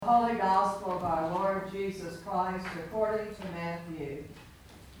Holy Gospel of our Lord Jesus Christ according to Matthew.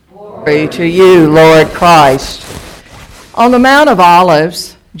 Glory to you, Lord Christ. On the Mount of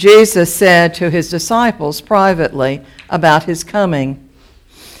Olives, Jesus said to his disciples privately about his coming,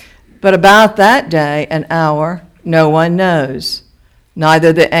 "But about that day and hour no one knows,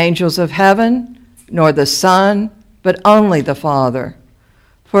 neither the angels of heaven, nor the Son, but only the Father.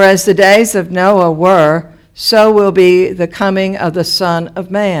 For as the days of Noah were, so will be the coming of the Son of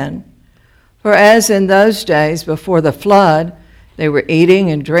Man. For as in those days before the flood, they were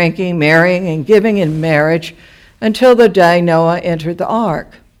eating and drinking, marrying and giving in marriage, until the day Noah entered the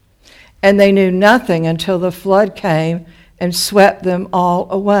ark. And they knew nothing until the flood came and swept them all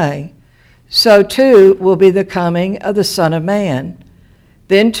away. So too will be the coming of the Son of Man.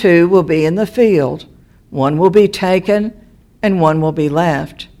 Then two will be in the field. One will be taken and one will be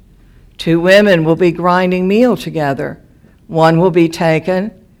left. Two women will be grinding meal together. One will be taken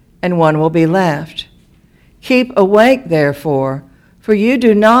and one will be left. Keep awake, therefore, for you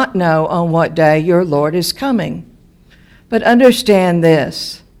do not know on what day your Lord is coming. But understand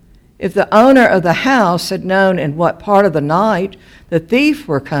this, if the owner of the house had known in what part of the night the thief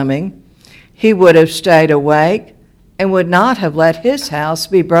were coming, he would have stayed awake and would not have let his house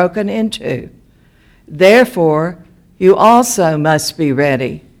be broken into. Therefore, you also must be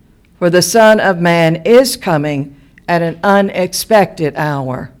ready, for the Son of Man is coming at an unexpected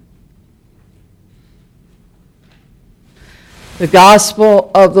hour." The Gospel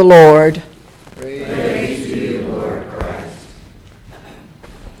of the Lord. Praise to you, Lord Christ.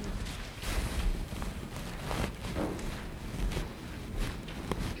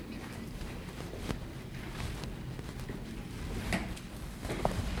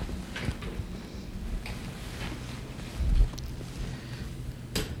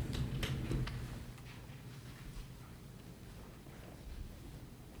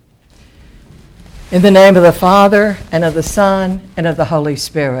 In the name of the Father, and of the Son, and of the Holy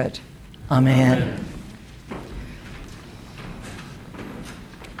Spirit. Amen.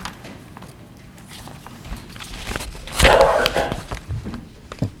 I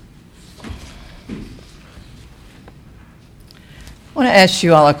want to ask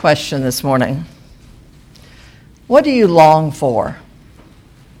you all a question this morning. What do you long for?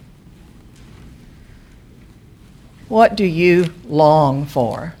 What do you long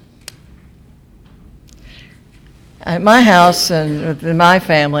for? At my house and in my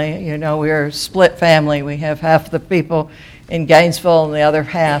family, we're a split family. We have half the people in Gainesville and the other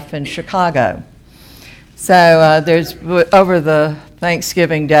half in Chicago. So there's over the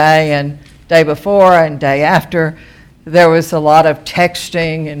Thanksgiving day and day before and day after, there was a lot of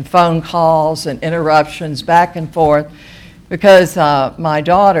texting and phone calls and interruptions back and forth because my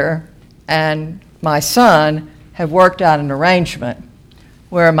daughter and my son have worked out an arrangement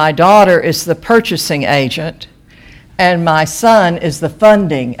where my daughter is the purchasing agent and my son is the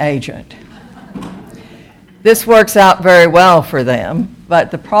funding agent. This works out very well for them,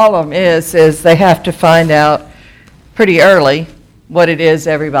 but the problem is they have to find out pretty early what it is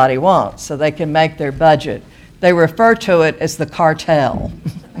everybody wants so they can make their budget. They refer to it as the cartel.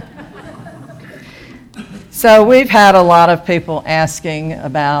 So we've had a lot of people asking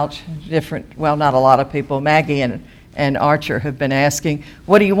about not a lot of people, Maggie and Archer have been asking,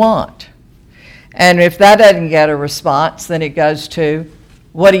 what do you want? And if that doesn't get a response, then it goes to,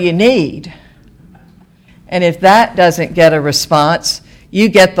 what do you need? And if that doesn't get a response, you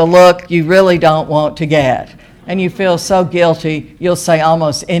get the look you really don't want to get. And you feel so guilty, you'll say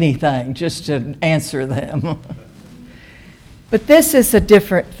almost anything just to answer them. But this is a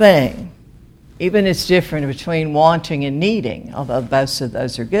different thing. Even it's different between wanting and needing, although both of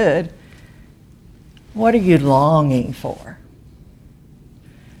those are good. What are you longing for?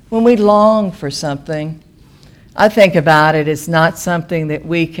 When we long for something, I think about it as not something that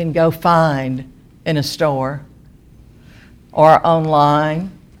we can go find in a store or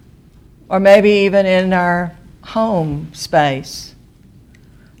online or maybe even in our home space.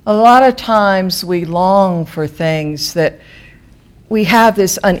 A lot of times we long for things that we have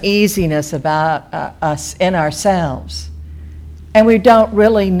this uneasiness about us in ourselves, and we don't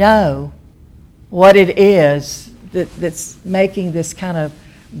really know what it is that's making this kind of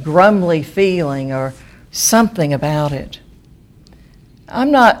grumbly feeling or something about it.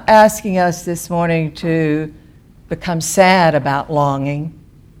 I'm not asking us this morning to become sad about longing,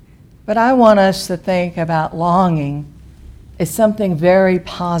 but I want us to think about longing as something very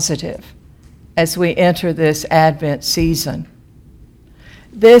positive as we enter this Advent season.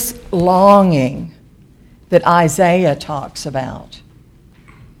 This longing that Isaiah talks about,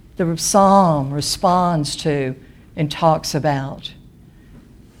 the psalm responds to and talks about.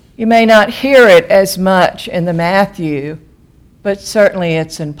 You may not hear it as much in the Matthew, but certainly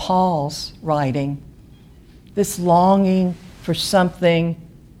it's in Paul's writing. This longing for something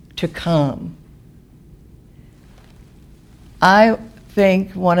to come. I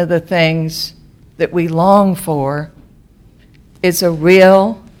think one of the things that we long for is a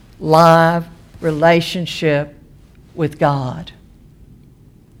real, live relationship with God.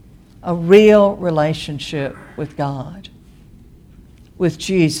 A real relationship with God, with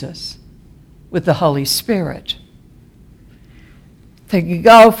Jesus, with the Holy Spirit. They could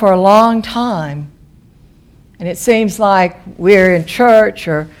go for a long time, and it seems like we're in church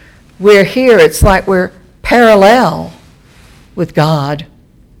or we're here. It's like we're parallel with God.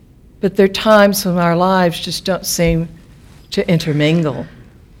 But there are times when our lives just don't seem to intermingle,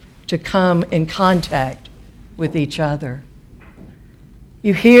 to come in contact with each other.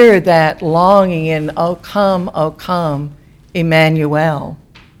 You hear that longing in, "O come, Emmanuel."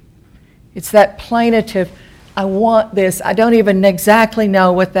 It's that plaintive, I want this. I don't even exactly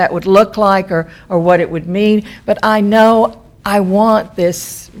know what that would look like or what it would mean, but I know I want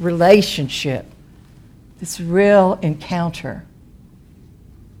this relationship, this real encounter.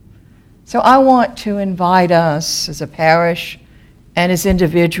 So I want to invite us as a parish and as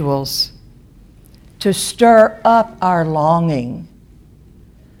individuals to stir up our longing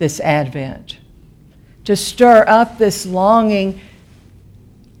this Advent, to stir up this longing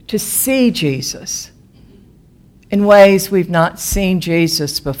to see Jesus in ways we've not seen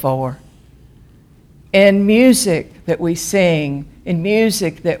Jesus before. In music that we sing, in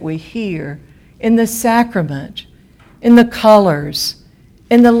music that we hear, in the sacrament, in the colors,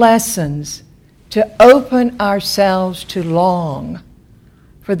 in the lessons, to open ourselves to long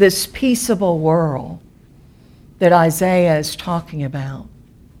for this peaceable world that Isaiah is talking about.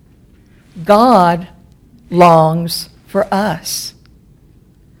 God longs for us.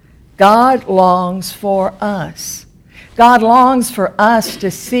 God longs for us. God longs for us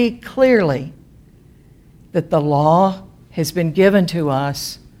to see clearly that the law has been given to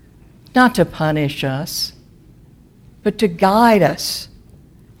us not to punish us, but to guide us,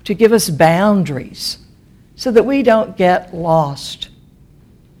 to give us boundaries so that we don't get lost.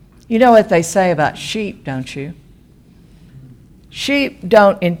 You know what they say about sheep, don't you? Sheep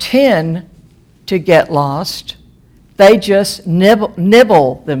don't intend to get lost. They just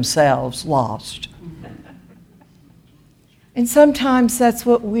nibble themselves lost. And sometimes that's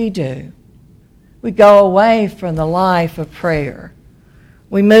what we do. We go away from the life of prayer.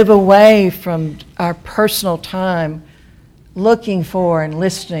 We move away from our personal time looking for and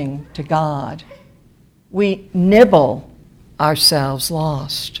listening to God. We nibble ourselves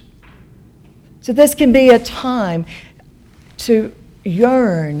lost. So this can be a time to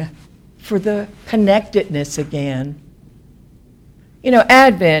yearn for the connectedness again. You know,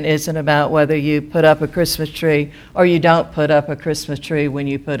 Advent isn't about whether you put up a Christmas tree or you don't put up a Christmas tree when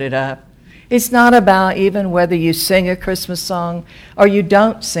you put it up. It's not about even whether you sing a Christmas song or you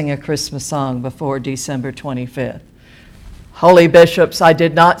don't sing a Christmas song before December 25th. Holy bishops, I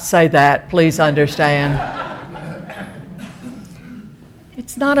did not say that. Please understand.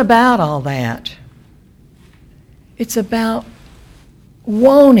 It's not about all that. It's about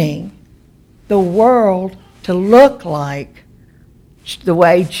wanting the world to look like the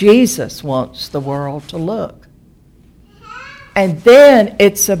way Jesus wants the world to look. And then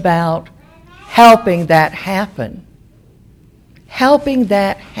it's about helping that happen. Helping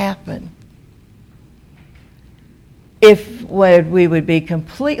that happen. If we would be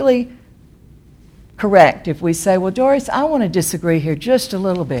completely correct if we say, well, Doris, I want to disagree here just a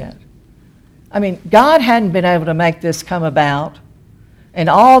little bit. I mean, God hadn't been able to make this come about in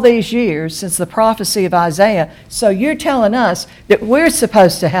all these years since the prophecy of Isaiah, so you're telling us that we're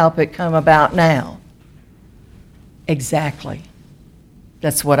supposed to help it come about now. Exactly.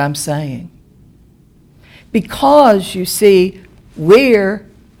 That's what I'm saying. Because, you see, we're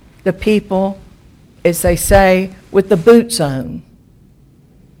the people, as they say, with the boots on.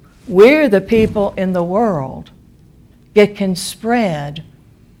 We're the people in the world that can spread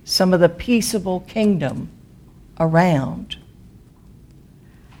some of the peaceable kingdom around.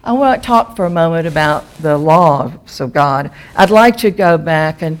 I want to talk for a moment about the laws of God. I'd like to go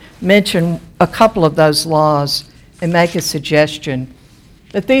back and mention a couple of those laws and make a suggestion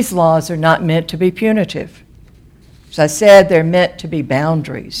that these laws are not meant to be punitive. As I said, they're meant to be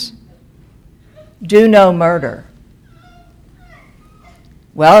boundaries. Do no murder.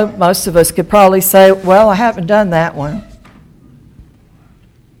 Well, most of us could probably say, well, I haven't done that one.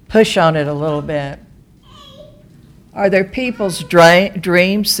 Push on it a little bit. Are there people's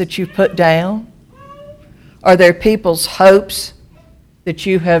dreams that you put down? Are there people's hopes that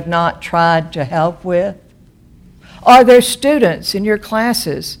you have not tried to help with? Are there students in your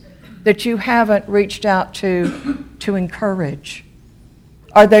classes that you haven't reached out to encourage?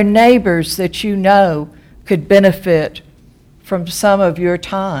 Are there neighbors that you know could benefit from some of your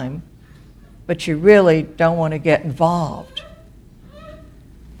time, but you really don't want to get involved?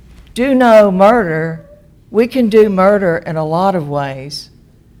 Do no murder. We can do murder in a lot of ways.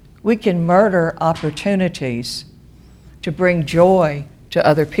 We can murder opportunities to bring joy to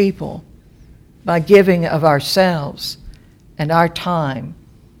other people by giving of ourselves and our time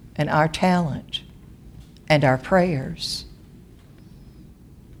and our talent and our prayers.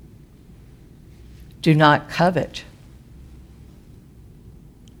 Do not covet.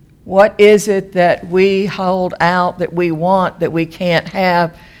 What is it that we hold out, that we want, that we can't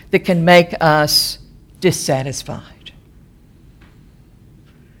have, that can make us dissatisfied?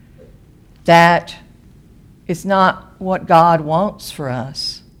 That is not what God wants for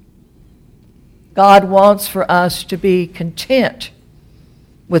us. God wants for us to be content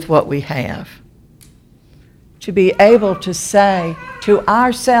with what we have, to be able to say to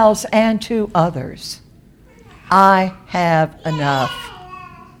ourselves and to others, I have enough.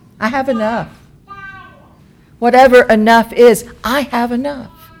 I have enough. Whatever enough is, I have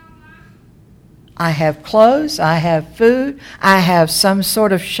enough. I have clothes, I have food, I have some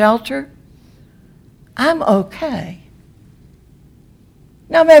sort of shelter. I'm okay.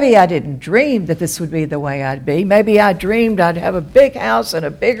 Now, maybe I didn't dream that this would be the way I'd be. Maybe I dreamed I'd have a big house and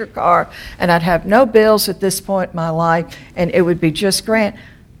a bigger car, and I'd have no bills at this point in my life, and it would be just grand.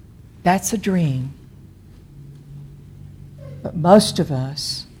 That's a dream. But most of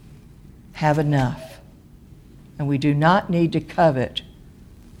us have enough, and we do not need to covet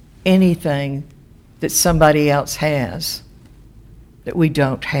anything that somebody else has that we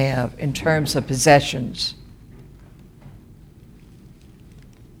don't have in terms of possessions.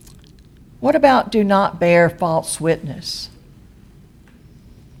 What about do not bear false witness?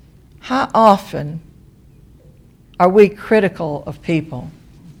 How often are we critical of people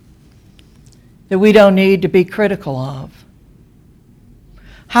that we don't need to be critical of?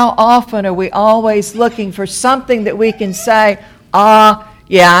 How often are we always looking for something that we can say,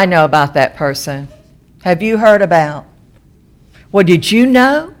 yeah, I know about that person. Have you heard about? Well, did you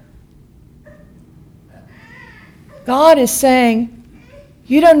know? God is saying,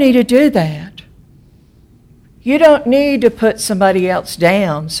 you don't need to do that. You don't need to put somebody else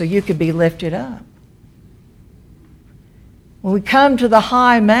down so you can be lifted up. When we come to the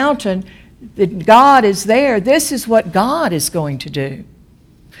high mountain, that God is there. This is what God is going to do.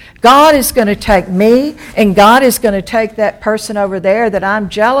 God is going to take me, and God is going to take that person over there that I'm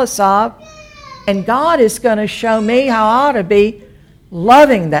jealous of, and God is going to show me how I ought to be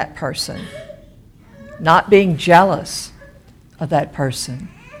loving that person, not being jealous of that person.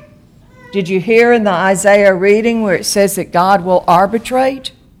 Did you hear in the Isaiah reading where it says that God will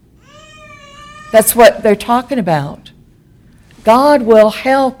arbitrate? That's what they're talking about. God will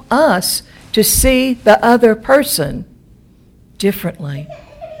help us to see the other person differently,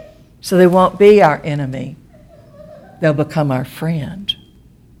 so they won't be our enemy. They'll become our friend.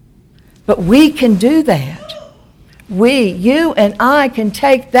 But we can do that. You and I can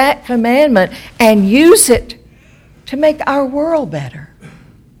take that commandment and use it to make our world better.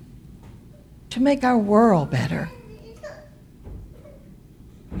 To make our world better.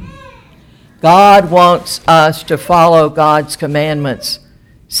 God wants us to follow God's commandments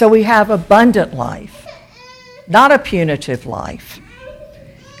so we have abundant life, not a punitive life.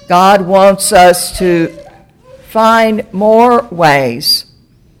 God wants us to find more ways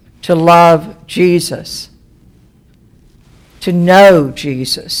to love Jesus, to know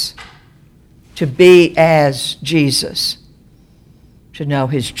Jesus, to be as Jesus, to know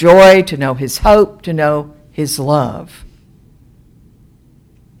his joy, to know his hope, to know his love.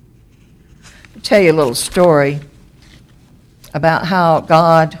 I'll tell you a little story about how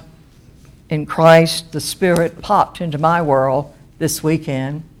God in Christ, the Spirit, popped into my world this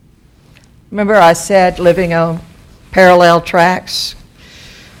weekend. Remember I said living on parallel tracks?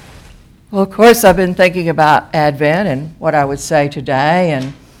 Well, of course, I've been thinking about Advent and what I would say today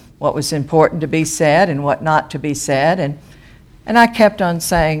and what was important to be said and what not to be said. And I kept on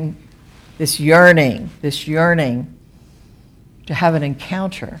saying this yearning to have an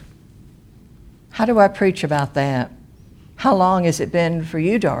encounter. How do I preach about that? How long has it been for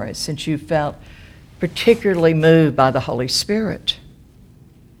you, Doris, since you felt particularly moved by the Holy Spirit?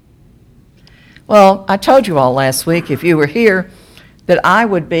 Well, I told you all last week, if you were here, that I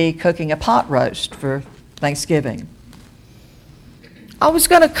would be cooking a pot roast for Thanksgiving. I was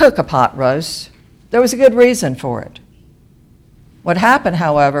going to cook a pot roast. There was a good reason for it. What happened,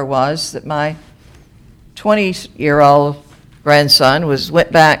 however, was that my 20-year-old grandson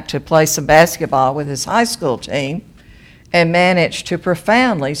went back to play some basketball with his high school team and managed to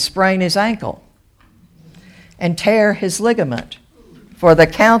profoundly sprain his ankle and tear his ligament for the,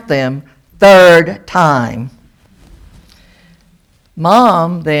 count them, third time.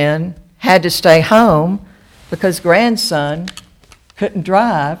 Mom then had to stay home because grandson couldn't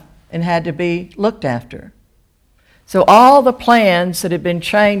drive and had to be looked after. So all the plans that had been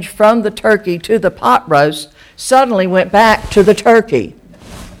changed from the turkey to the pot roast suddenly went back to the turkey.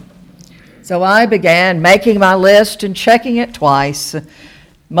 So I began making my list and checking it twice.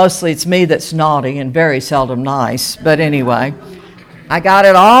 Mostly it's me that's naughty and very seldom nice, but anyway, I got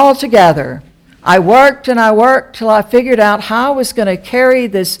it all together. I worked and I worked till I figured out how I was going to carry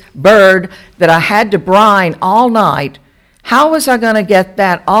this bird that I had to brine all night. How was I going to get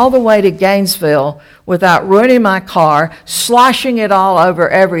that all the way to Gainesville without ruining my car, sloshing it all over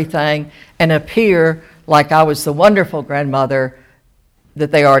everything, and appear like I was the wonderful grandmother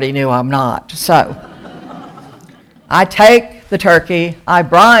that they already knew I'm not? So I take the turkey, I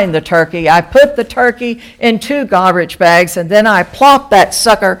brine the turkey, I put the turkey in 2 garbage bags, and then I plop that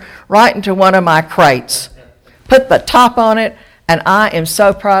sucker right into one of my crates. Put the top on it, and I am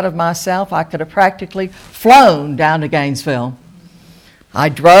so proud of myself, I could have practically flown down to Gainesville. I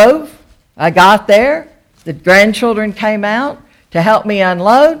drove, I got there, the grandchildren came out to help me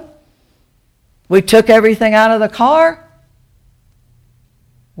unload. We took everything out of the car.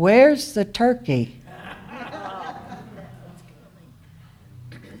 Where's the turkey?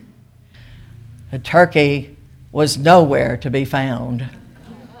 The turkey was nowhere to be found.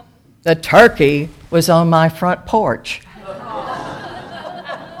 The turkey was on my front porch.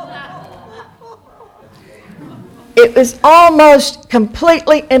 It was almost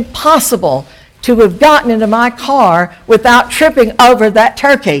completely impossible to have gotten into my car without tripping over that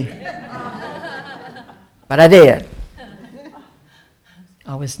turkey. But I did.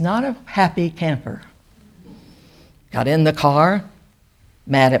 I was not a happy camper. Got in the car,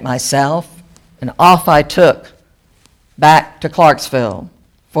 mad at myself, and off I took back to Clarksville,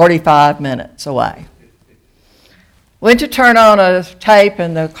 45 minutes away. Went to turn on a tape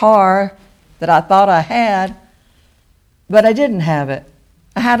in the car that I thought I had, but I didn't have it.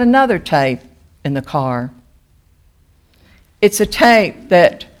 I had another tape in the car. It's a tape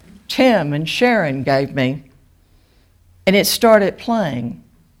that Tim and Sharon gave me, and it started playing.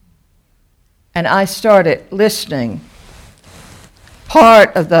 And I started listening.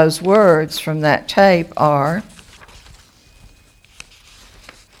 Part of those words from that tape are,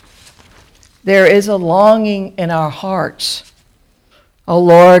 "There is a longing in our hearts, O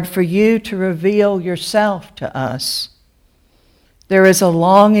Lord, for you to reveal yourself to us. There is a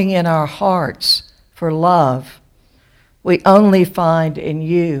longing in our hearts for love we only find in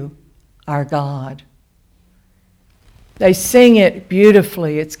you, our God." They sing it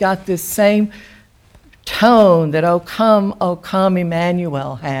beautifully. It's got this same tone that O come,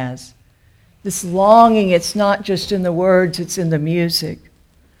 Emmanuel has. This longing, it's not just in the words, it's in the music.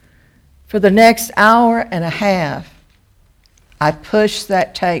 For the next hour and a half, I pushed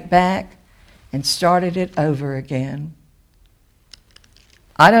that tape back and started it over again.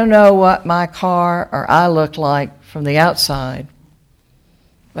 I don't know what my car or I look like from the outside,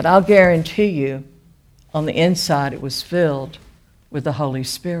 but I'll guarantee you on the inside it was filled with the Holy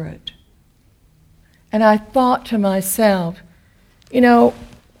Spirit. And I thought to myself,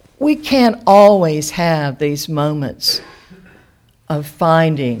 we can't always have these moments of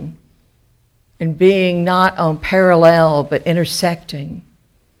finding and being not on parallel but intersecting.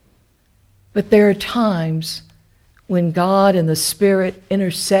 But there are times when God and the Spirit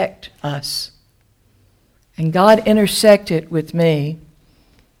intersect us. And God intersected with me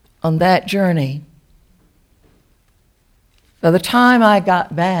on that journey. By the time I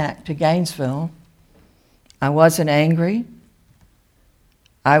got back to Gainesville, I wasn't angry.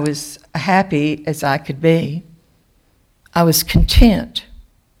 I was happy as I could be. I was content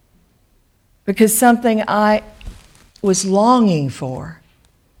because something I was longing for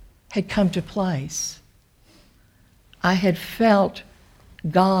had come to place. I had felt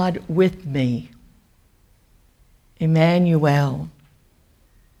God with me, Emmanuel.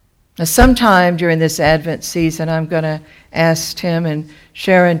 Now, sometime during this Advent season, I'm going to ask Tim and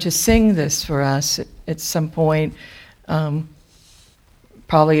Sharon to sing this for us at some point,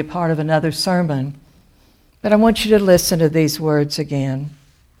 probably a part of another sermon. But I want you to listen to these words again.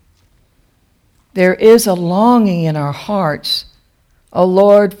 There is a longing in our hearts, O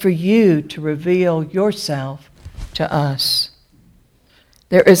Lord, for you to reveal yourself to us.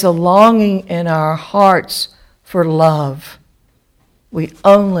 There is a longing in our hearts for love we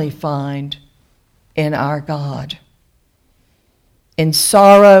only find in our God. In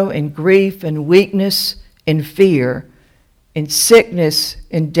sorrow, in grief, in weakness, in fear, in sickness,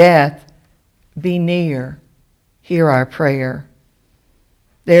 in death, be near. Hear our prayer.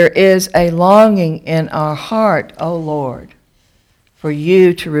 There is a longing in our heart, O Lord, for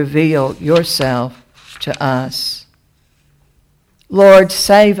you to reveal yourself to us. Lord,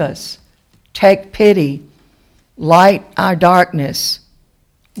 save us. Take pity. Light our darkness.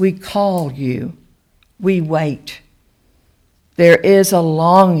 We call you. We wait. There is a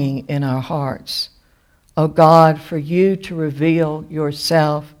longing in our hearts, O God, for you to reveal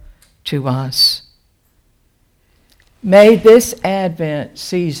yourself to us. May this Advent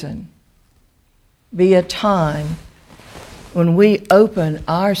season be a time when we open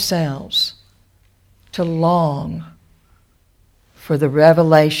ourselves to long for the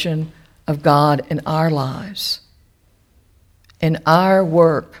revelation of God in our lives, in our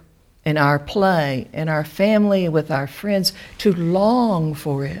work, in our play, in our family, with our friends, to long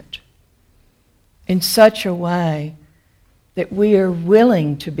for it in such a way that we are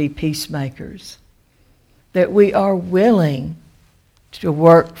willing to be peacemakers, that we are willing to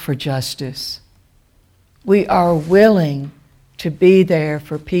work for justice. We are willing to be there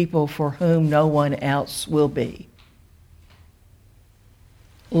for people for whom no one else will be.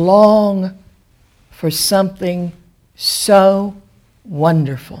 Long for something so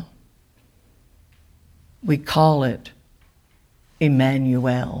wonderful. We call it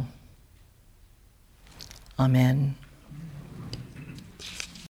Emmanuel. Amen.